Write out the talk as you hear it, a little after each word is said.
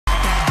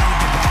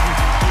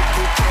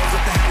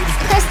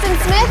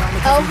Smith,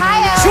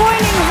 Ohio.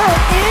 Joining her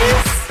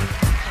is...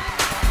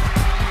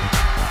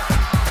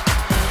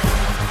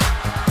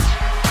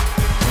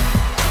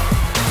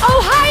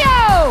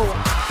 Ohio!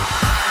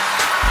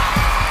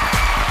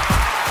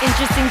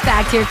 Interesting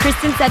fact here,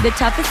 Kristin said the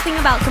toughest thing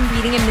about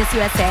competing in Miss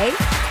USA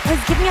was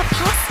giving up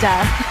pasta.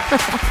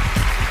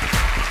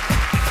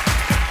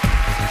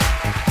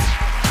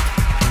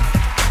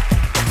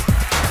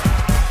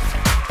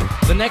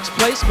 The next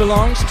place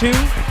belongs to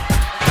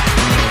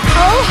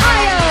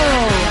Ohio!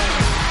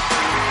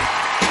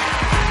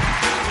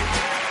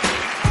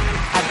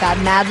 I've got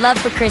mad love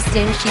for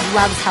Kristin. She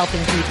loves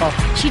helping people.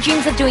 She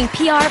dreams of doing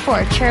PR for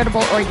a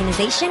charitable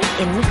organization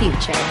in the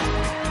future.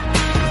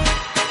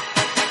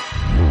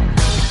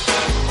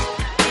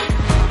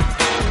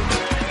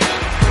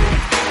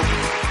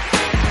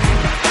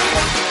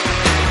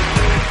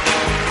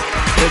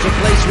 There's a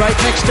place right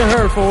next to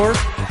her for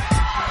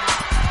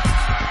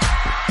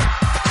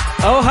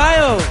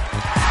Ohio.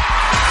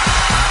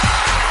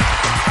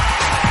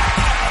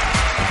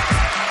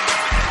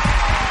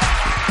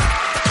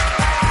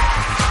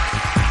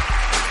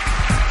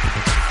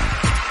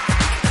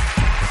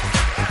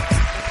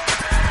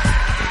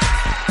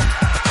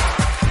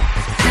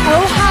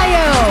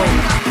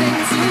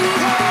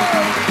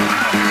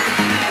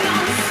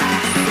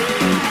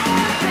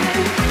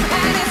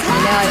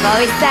 I've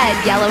always said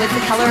yellow is the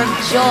color of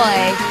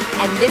joy,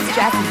 and this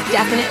dress is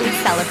definitely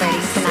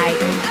celebrating tonight.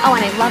 Oh,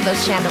 and I love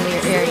those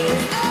chandelier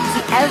earrings.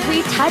 See,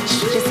 every touch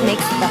just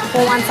makes the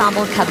whole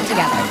ensemble come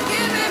together.